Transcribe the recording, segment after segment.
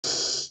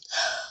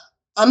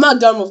I'm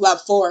not done with lap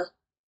 4.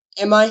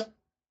 Am I?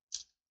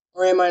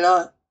 Or am I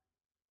not?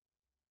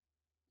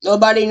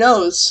 Nobody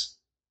knows.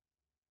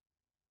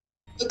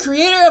 The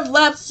creator of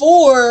lap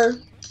 4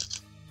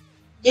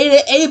 made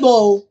it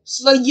able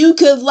so that you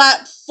could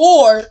lap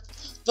 4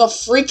 the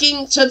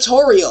freaking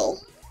tutorial.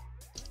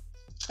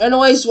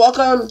 Anyways,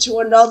 welcome to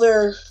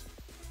another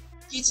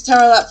Pizza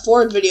Tower Lap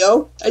 4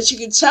 video. As you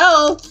can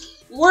tell,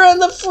 we're in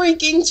the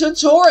freaking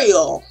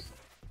tutorial.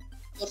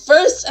 The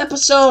first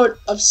episode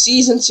of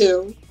Season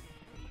 2.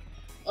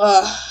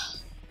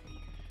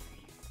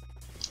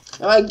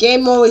 My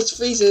game always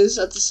freezes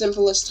at the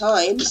simplest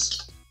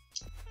times.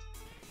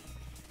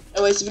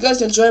 Anyways, if you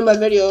guys enjoy my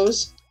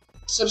videos,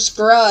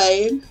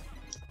 subscribe.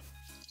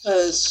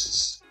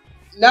 Because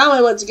now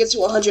I want to get to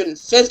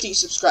 150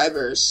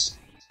 subscribers.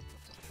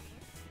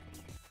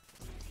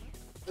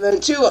 And then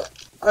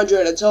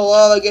 200 until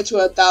I get to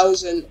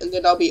 1,000, and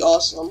then I'll be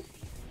awesome.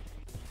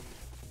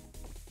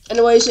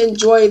 Anyways,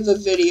 enjoy the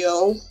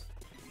video.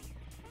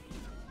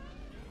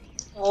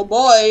 Oh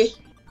boy.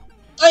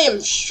 I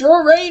am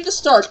sure ready to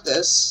start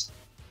this.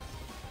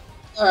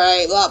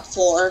 Alright, lap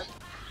 4.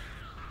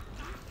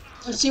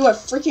 Let's see what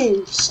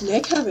freaking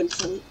Snick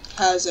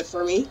has it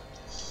for me.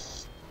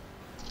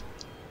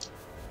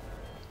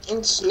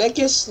 And Snick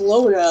is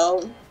slow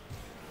now.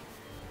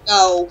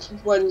 Now,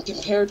 when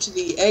compared to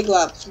the Egg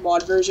Lap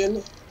mod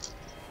version,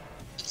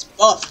 it's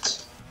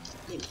buffed.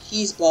 I mean,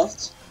 he's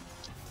buffed.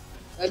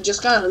 I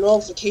just got a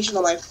notification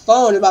on my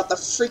phone about the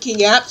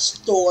freaking App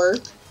Store.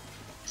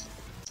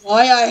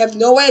 Why, I have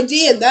no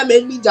idea, and that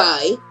made me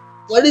die.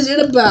 What is it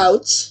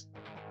about?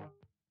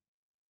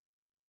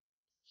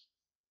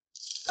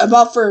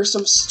 About for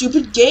some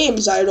stupid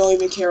games I don't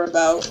even care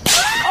about.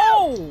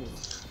 Oh!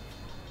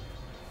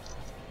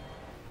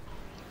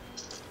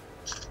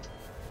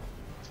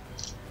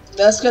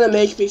 That's gonna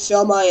make me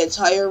fail my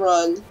entire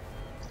run.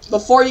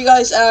 Before you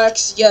guys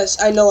ask,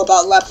 yes, I know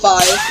about lap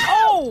 5.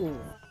 Oh!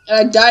 And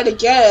I died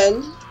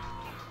again.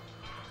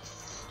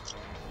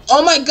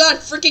 Oh my god,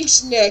 freaking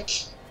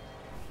Snick.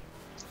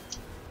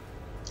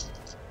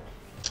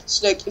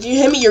 Snick, if you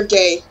hit me, you're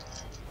gay.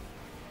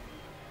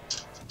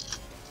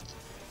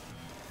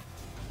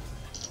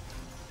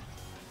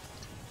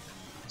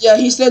 Yeah,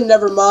 he said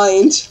never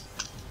mind.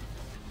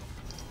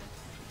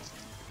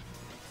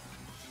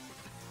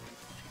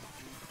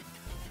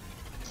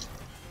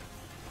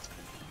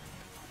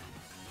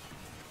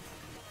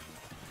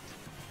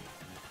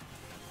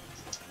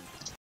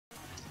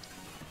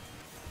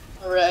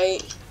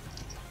 Alright.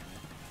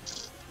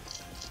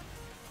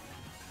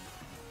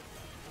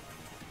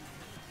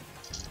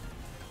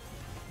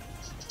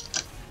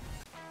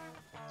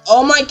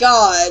 Oh my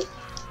god.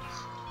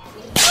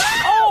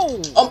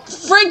 Oh! Oh,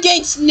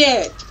 friggin'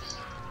 Snick!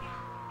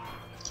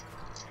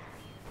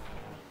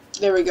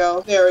 There we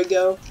go, there we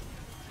go.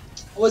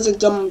 I wasn't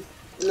dumb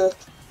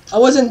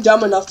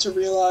enough to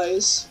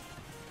realize.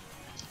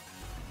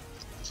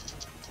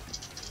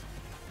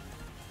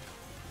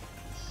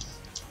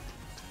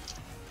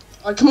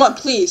 Alright, come on,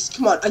 please.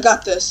 Come on, I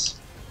got this.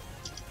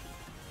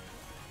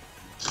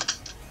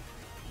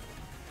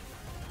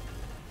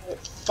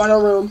 Alright,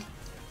 final room.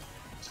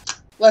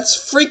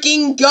 Let's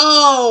freaking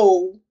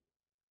go!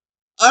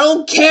 I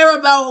don't care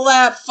about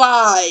lap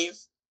 5!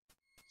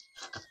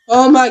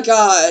 Oh my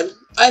god.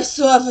 I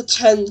still have a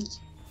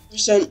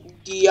 10%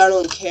 D, I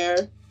don't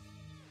care.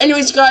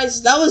 Anyways,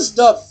 guys, that was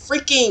the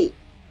freaking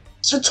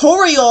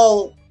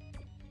tutorial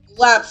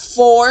lap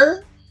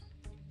 4.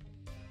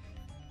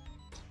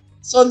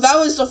 So that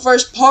was the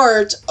first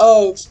part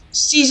of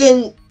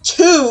Season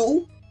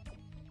 2.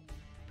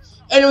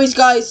 Anyways,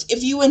 guys,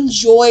 if you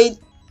enjoyed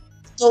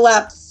the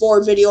lap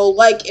 4 video,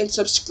 like and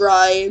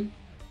subscribe.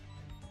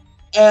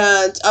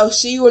 And I'll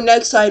see you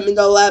next time in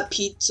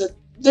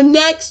the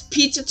next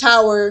Pizza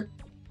Tower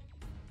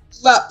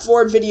lap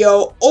 4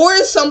 video, or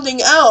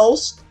something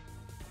else.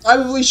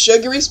 Probably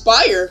Sugary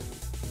Spire.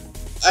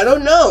 I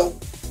don't know.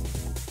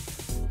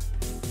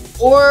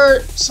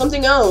 Or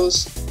something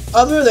else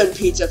other than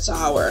Pizza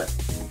Tower.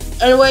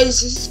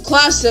 Anyways, this is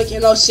Classic,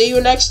 and I'll see you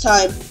next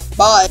time.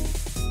 Bye.